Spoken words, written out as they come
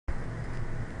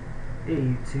Hey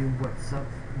YouTube, what's up?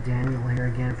 Daniel here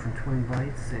again from Twin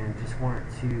Bites, and just wanted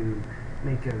to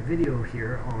make a video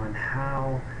here on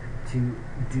how to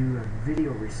do a video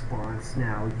response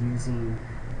now using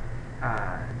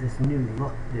this new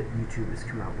look that YouTube has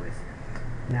come out with.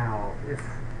 Now, if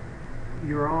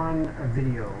you're on a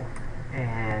video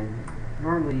and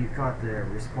normally you've got to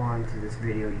respond to this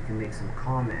video, you can make some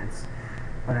comments,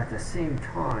 but at the same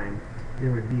time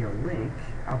there would be a link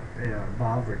up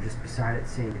above or just beside it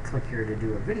saying to click here to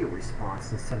do a video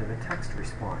response instead of a text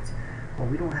response. Well,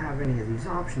 we don't have any of these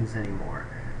options anymore.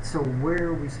 So where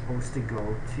are we supposed to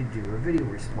go to do a video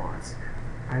response?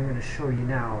 I'm going to show you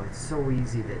now. It's so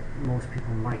easy that most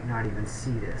people might not even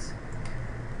see this.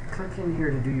 Click in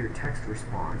here to do your text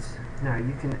response. Now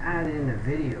you can add in a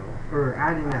video or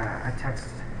add in a text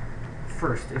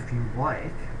first if you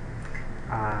like.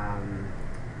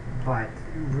 But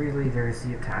really there's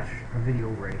the attach a video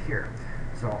right here.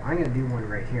 So I'm going to do one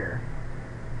right here.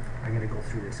 I'm going to go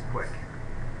through this quick.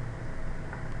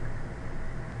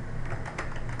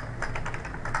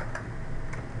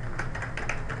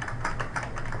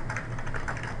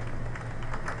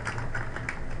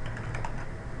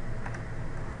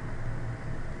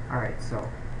 Alright, so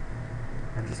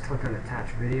I just click on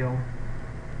attach video,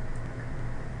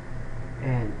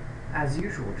 and as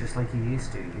usual, just like you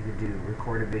used to, you could do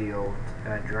record a video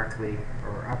directly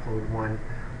or upload one,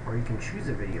 or you can choose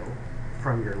a video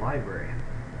from your library.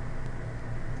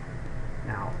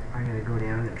 Now I'm going to go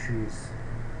down and choose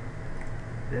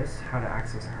this, how to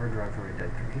access a hard drive from a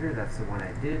dead computer. That's the one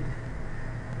I did,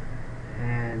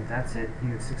 and that's it.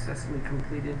 You have successfully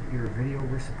completed your video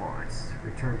response.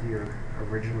 Return to your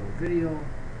original video,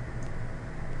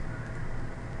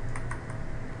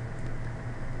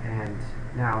 and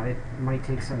now it might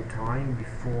take some time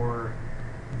before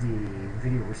the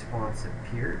video response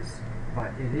appears,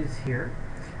 but it is here.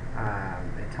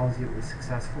 It tells you it was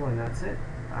successful, and that's it.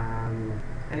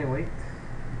 Anyway,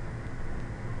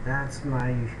 that's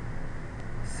my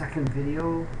second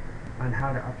video on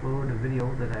how to upload a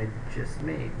video that I just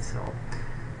made. So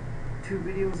 2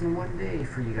 videos in one day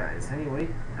for you guys. Anyway,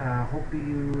 hope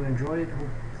you enjoyed it.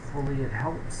 Hopefully it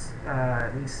helps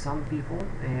at least some people,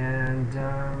 and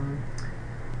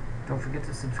don't forget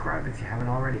to subscribe if you haven't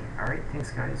already. Alright,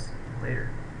 thanks guys. Later.